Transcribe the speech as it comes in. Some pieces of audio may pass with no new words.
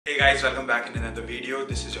Hey guys, welcome back in another video.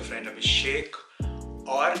 This is your friend अभिषेक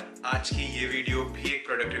और आज की ये वीडियो भी एक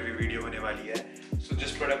प्रोडक्ट रिव्यू वीडियो होने वाली है। So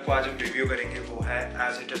जिस प्रोडक्ट को आज हम रिव्यू करेंगे वो है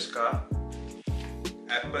एज इट इज का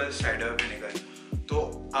एप्पल साइडर विनेगर। तो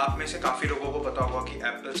आप में से काफ़ी लोगों को पता होगा कि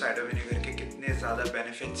एप्पल साइडर विनेगर के कितने ज़्यादा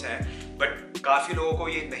बेनिफिट्स हैं, बट काफ़ी लोगों को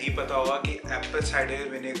ये नहीं पता होगा कि एप्पल साइडर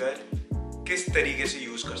विनेगर किस तरीके से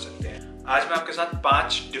यूज़ कर सकते हैं। आज मैं आपके साथ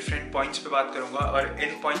 5 डिफरेंट पॉइंट्स पे बात करूंगा और इन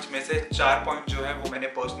पॉइंट्स में से 4 पॉइंट जो है वो मैंने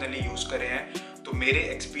पर्सनली यूज़ करे हैं। तो मेरे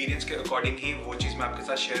एक्सपीरियंस के अकॉर्डिंग ही वो चीज़ मैं आपके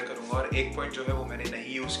साथ शेयर करूंगा और एक पॉइंट जो है वो मैंने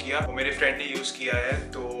नहीं यूज़ किया, वो मेरे फ्रेंड ने यूज़ किया है,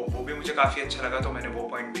 तो वो भी मुझे काफ़ी अच्छा लगा, तो मैंने वो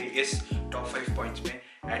पॉइंट भी इस टॉप 5 पॉइंट्स में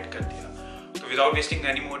ऐड कर दिया। तो without wasting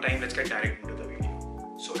any more time let's get direct into the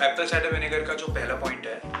video. So Apple cider vinegar का जो पहला पॉइंट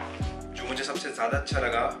है जो मुझे सबसे ज़्यादा अच्छा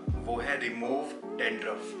लगा वो है remove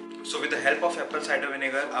dandruff. So with the help of Apple cider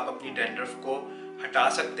vinegar आप अपनी डैंड्रफ को हटा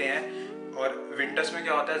सकते हैं। और विंटर्स में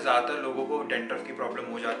क्या होता है, ज़्यादातर लोगों को डैंड्रफ की प्रॉब्लम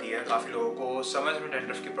हो जाती है, काफ़ी लोगों को समझ में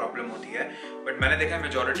डैंड्रफ की प्रॉब्लम होती है, बट मैंने देखा है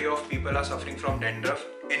majority of people are suffering from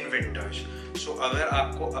dandruff in winters. सो अगर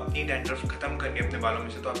आपको अपनी डैंड्रफ खत्म करनी है अपने बालों में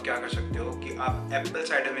से, तो आप क्या कर सकते हो कि आप एप्पल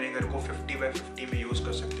साइडर विनेगर को 50/50 में यूज़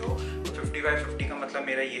कर सकते हो। तो 50/50 का मतलब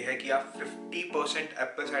मेरा ये है कि आप 50%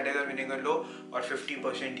 एप्पल साइडर विनेगर लो और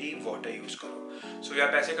 50% ही वाटर यूज़ करो। सो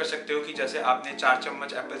आप ऐसे कर सकते हो कि जैसे आपने 4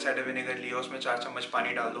 चम्मच एप्पल साइडर विनेगर लिया, उसमें 4 चम्मच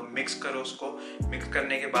पानी डाल दो, मिक्स करो उसको। मिक्स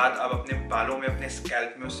करने के बाद आप अपने बालों में, अपने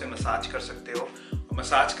स्कैल्प में उससे मसाज कर सकते हो।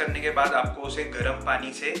 मसाज करने के बाद आपको उसे गर्म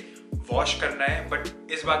पानी से वॉश करना है, बट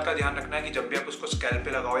इस बात का ध्यान रखना है कि जब भी आप उसको स्कैल्प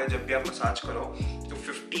पे लगाओ या जब भी आप मसाज करो तो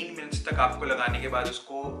 15 मिनट्स तक आपको लगाने के बाद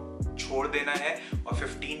उसको छोड़ देना है और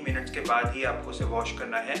 15 मिनट्स के बाद ही आपको उसे वॉश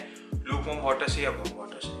करना है, लूकवार्म वाटर से या वार्म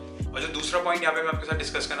वाटर से। और जो दूसरा पॉइंट यहाँ पे मैं आपके साथ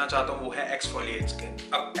डिस्कस करना चाहता हूँ वो है एक्सफोलिएट स्किन।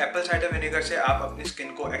 अब एप्पल साइडर विनेगर से आप अपनी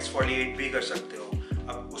स्किन को एक्सफोलिएट भी कर सकते हो।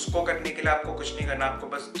 अब उसको करने के लिए आपको कुछ नहीं करना, आपको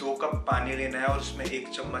बस 2 कप पानी लेना है और उसमें 1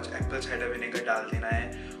 चम्मच एप्पल साइडर विनेगर डाल देना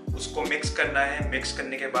है, उसको मिक्स करना है। मिक्स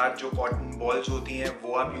करने के बाद जो कॉटन बॉल्स होती हैं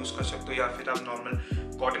वो आप यूज़ कर सकते हो या फिर आप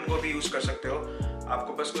नॉर्मल कॉटन को भी यूज़ कर सकते हो।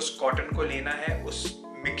 आपको बस उस कॉटन को लेना है, उस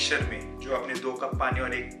मिक्सचर में जो आपने 2 कप पानी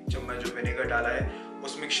और 1 चम्मच जो विनेगर डाला है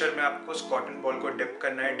उस मिक्सचर में आपको उस कॉटन बॉल को डिप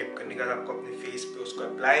करना है। डिप करने के बाद आपको अपने फेस पे उसको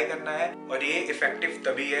अप्लाई करना है और ये इफेक्टिव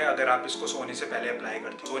तभी है अगर आप इसको सोने से पहले अप्लाई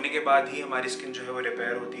करते हो। सोने के बाद ही हमारी स्किन जो है वो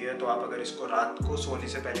रिपेयर होती है, तो आप अगर इसको रात को सोने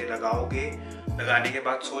से पहले लगाओगे, लगाने के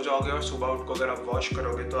बाद सो जाओगे और सुबह उठ को अगर आप वॉश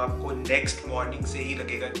करोगे तो आपको नेक्स्ट मॉर्निंग से ही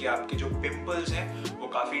लगेगा कि आपके जो पिंपल्स हैं वो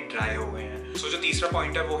काफ़ी ड्राई हो गए हैं। सो जो तीसरा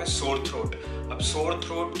पॉइंट है वो है सोर थ्रोट। अब सोर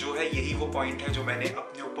थ्रोट जो है यही वो पॉइंट है जो मैंने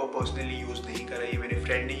अपने ऊपर पर्सनली यूज़ नहीं करा, ये मेरे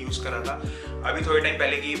फ्रेंड ने यूज़ करा था। अभी थोड़े टाइम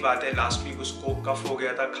पहले की बात है, लास्ट वीक उसको कफ हो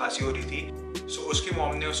गया था, खांसी हो रही थी। सो उसकी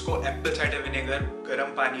मॉम ने उसको एप्पल साइडर विनेगर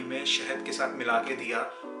गर्म पानी में शहद के साथ मिला के दिया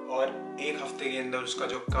और 1 हफ्ते के अंदर उसका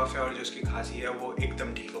जो कफ है और जो उसकी खांसी है वो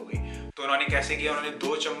एकदम ठीक हो गई। तो उन्होंने कैसे किया, उन्होंने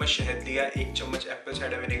 2 चम्मच शहद लिया, 1 चम्मच एप्पल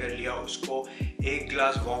साइडर विनेगर लिया, उसको 1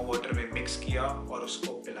 गिलास वार्म वाटर में मिक्स किया और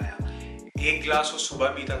उसको पिलाया। 1 गिलास वो सुबह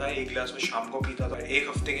पीता था, 1 गिलास वो शाम को पीता था। 1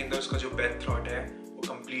 हफ्ते के अंदर उसका जो बैड थ्रॉट है वो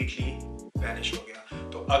कम्प्लीटली वैनिश हो गया।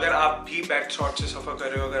 तो अगर आप भी बैड थ्रॉट से सफ़र कर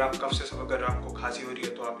रहे हो, अगर आप कफ से सफ़र कर रहे हो, आपको खांसी हो रही है,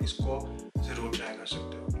 तो आप इसको ज़रूर ट्राई कर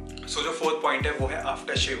सकते हो। सो जो 4th पॉइंट है वो है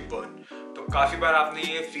आफ्टर शेव बर्न। तो काफ़ी बार आपने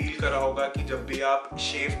ये फील करा होगा कि जब भी आप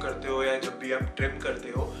शेव करते हो या जब भी आप ट्रिम करते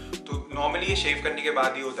हो, तो नॉर्मली ये शेव करने के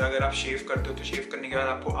बाद ही होता है। अगर आप शेव करते हो तो शेव करने के बाद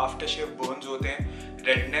आपको आफ्टर शेव बर्न्स होते हैं,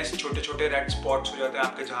 रेडनेस, छोटे छोटे रेड स्पॉट्स हो जाते हैं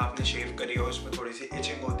आपके जहाँ आपने शेव करी हो, उसमें थोड़ी सी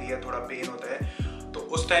इचिंग होती है, थोड़ा पेन होता है। तो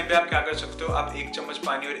उस टाइम पे आप क्या कर सकते हो, आप 1 चम्मच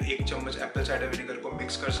पानी और 1 चम्मच एप्पल साइडर विनेगर को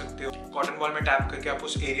मिक्स कर सकते हो, कॉटन बॉल में टैप करके आप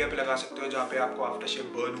उस एरिया पे लगा सकते हो जहाँ पे आपको आफ्टर शेव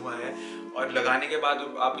बर्न हुआ है, और लगाने के बाद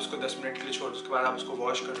आप इसको 10 मिनट के लिए छोड़ दो, उसके बाद आप उसको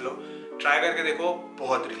वॉश कर लो। ट्राई करके देखो,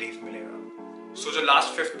 बहुत रिलीफ मिलेगा। सो जो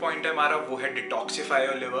लास्ट 5th पॉइंट है हमारा वो है डिटॉक्सिफाई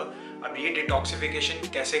योर लिवर। अब ये डिटॉक्सिफिकेशन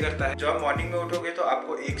कैसे करता है, जब आप मॉर्निंग में उठोगे तो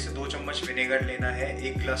आपको 1 से 2 चम्मच विनेगर लेना है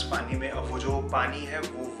 1 गिलास पानी में। अब वो जो पानी है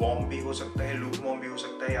वो वार्म भी हो सकता है, लूकवार्म भी हो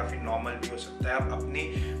सकता है या फिर नॉर्मल भी हो सकता है, आप अपनी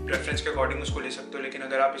प्रेफरेंस के अकॉर्डिंग उसको ले सकते हो। लेकिन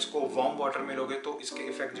अगर आप इसको वार्म वाटर में लोगे तो इसके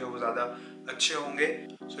इफेक्ट जो है वो ज़्यादा अच्छे होंगे।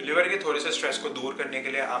 सो लिवर के थोड़े से स्ट्रेस को दूर करने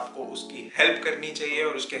के लिए आपको उसकी हेल्प करनी चाहिए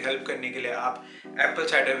और उसके हेल्प करने के लिए आप एप्पल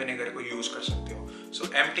साइडर विनेगर को यूज़ कर सकते हो।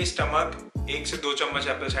 सो एम्प्टी स्टमक 1 से 2 चम्मच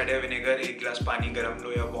एप्पल साइडर विनेगर, 1 गिलास पानी गर्म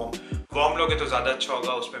लो या वार्म लोगे तो ज़्यादा अच्छा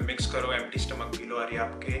होगा, उसमें मिक्स करो, एम्प्टी स्टमक पी लो और ये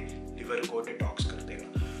आपके लिवर को डिटॉक्स कर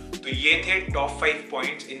देगा। तो ये थे टॉप 5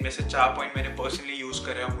 पॉइंट्स। इनमें से 4 पॉइंट मैंने पर्सनली यूज़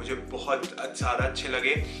करे हैं, मुझे बहुत ज़्यादा अच्छे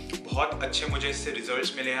लगे, बहुत अच्छे मुझे इससे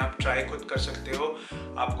रिजल्ट्स मिले हैं। आप ट्राई खुद कर सकते हो,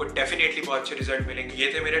 आपको डेफिनेटली बहुत अच्छे रिजल्ट मिलेंगे।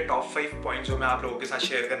 ये थे मेरे टॉप 5 पॉइंट्स जो मैं आप लोगों के साथ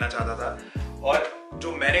शेयर करना चाहता था। और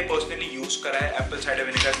जो मैंने पर्सनली यूज़ करा है एप्पल साइडर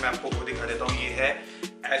विनेगर, मैं आपको वो दिखा देता हूँ। ये है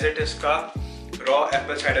एज इट इज़ का रॉ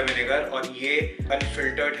एप्पल साइडर विनेगर और ये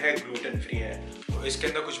अनफिल्टर्ड है, ग्लूटेन फ्री है। तो इसके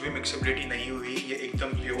अंदर कुछ भी मिक्सेबिलिटी नहीं हुई, ये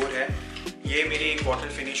एकदम प्योर है। ये मेरी एक बॉटल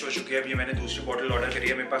फिनिश हो चुकी है, अभी मैंने दूसरी बॉटल ऑर्डर करी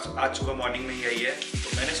है, मेरे पास आज सुबह मॉर्निंग में ही आई है।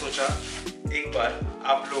 तो मैंने सोचा एक बार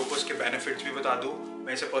आप लोगों को इसके बेनिफिट्स भी बता दूँ।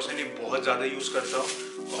 मैं इसे पर्सनली बहुत ज़्यादा यूज़ करता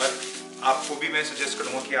हूँ और आपको भी मैं सजेस्ट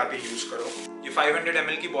करूँगा कि आप ये यूज़ करो। ये 500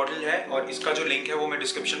 ml की बॉटल है और इसका जो लिंक है वो मैं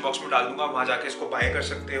डिस्क्रिप्शन बॉक्स में डाल दूंगा, वहाँ जाके इसको बाय कर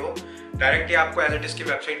सकते हो। डायरेक्ट ये आपको एज इट इज की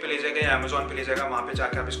वेबसाइट पे ले जाएगा या अमेजोन पे ले जाएगा, वहाँ पे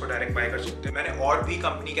जाके आप इसको डायरेक्ट बाय कर सकते हो। मैंने और भी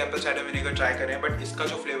कंपनी के एप्पल साइडर विनेगर ट्राई करे हैं, बट इसका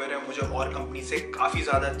जो फ्लेवर है मुझे और कंपनी से काफ़ी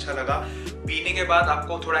ज़्यादा अच्छा लगा। पीने के बाद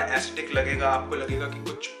आपको थोड़ा एसिडिक लगेगा, आपको लगेगा कि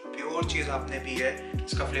कुछ प्योर चीज़ आपने पी है।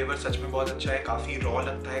 इसका फ्लेवर सच में बहुत अच्छा है, काफ़ी रॉ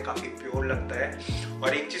लगता है, काफ़ी प्योर लगता है।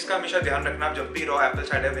 और एक चीज़ का हमेशा ध्यान रखना, आप जब भी रॉ एप्पल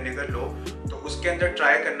साइडर विनेगर लो तो उसके अंदर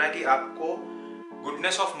ट्राई करना कि आपको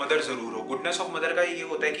गुडनेस ऑफ मदर जरूर हो। गुडनेस ऑफ मदर का ये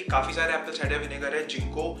होता है कि काफ़ी सारे एप्पल साइडर विनेगर है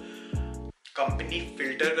जिनको कंपनी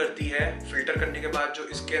फिल्टर करती है। फिल्टर करने के बाद जो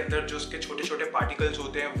इसके अंदर जो उसके छोटे छोटे पार्टिकल्स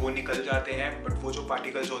होते हैं वो निकल जाते हैं, बट वो जो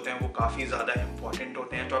पार्टिकल्स होते हैं वो काफ़ी ज़्यादा इंपॉर्टेंट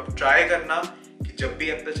होते हैं। तो आप ट्राई करना कि जब भी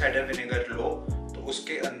एप्पल साइडर विनेगर लो तो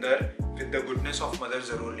उसके अंदर with the goodness of mother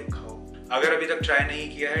ज़रूर लिखा हो। अगर अभी तक ट्राई नहीं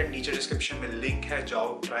किया है, नीचे डिस्क्रिप्शन में लिंक है,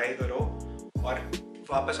 जाओ ट्राई करो और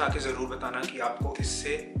वापस आके ज़रूर बताना कि आपको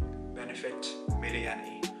इससे बेनिफिट्स मिले या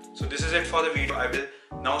नहीं। So this is it for the video. I will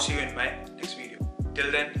now see you in my next video.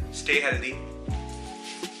 Till then, stay healthy.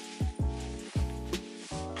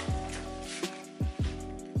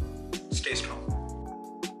 Stay strong.